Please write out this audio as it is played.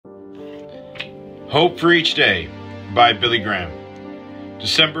Hope for Each Day by Billy Graham.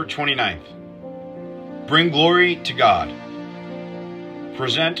 December 29th. Bring glory to God.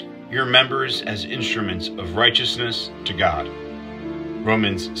 Present your members as instruments of righteousness to God.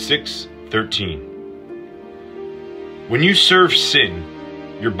 Romans 6:13. When you serve sin,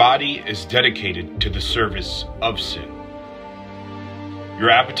 your body is dedicated to the service of sin. Your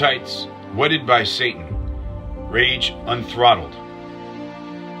appetites, whetted by Satan, rage unthrottled.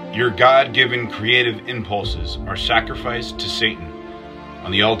 Your God-given creative impulses are sacrificed to Satan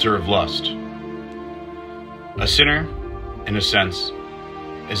on the altar of lust. A sinner, in a sense,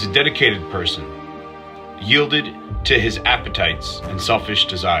 is a dedicated person, yielded to his appetites and selfish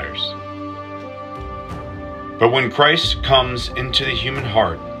desires. But when Christ comes into the human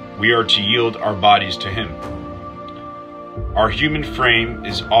heart, we are to yield our bodies to him. Our human frame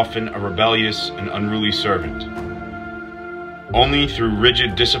is often a rebellious and unruly servant. Only through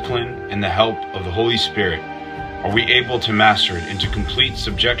rigid discipline and the help of the Holy Spirit are we able to master it into complete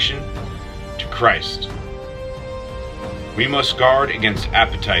subjection to Christ. We must guard against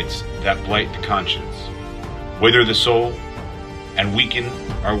appetites that blight the conscience, wither the soul, and weaken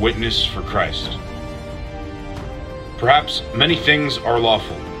our witness for Christ. Perhaps many things are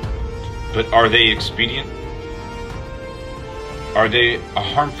lawful, but are they expedient? Are they a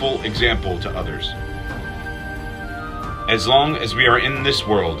harmful example to others? As long as we are in this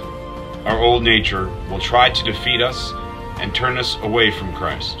world, our old nature will try to defeat us and turn us away from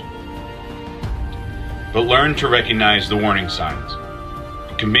Christ. But learn to recognize the warning signs.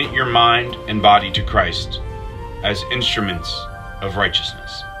 Commit your mind and body to Christ as instruments of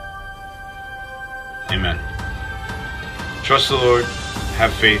righteousness. Amen. Trust the Lord,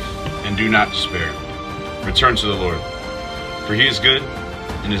 have faith, and do not despair. Return to the Lord, for he is good,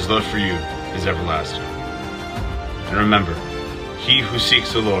 and his love for you is everlasting. And remember, he who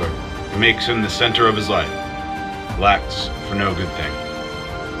seeks the Lord, who makes him the center of his life, lacks for no good thing.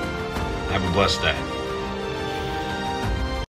 Have a blessed day.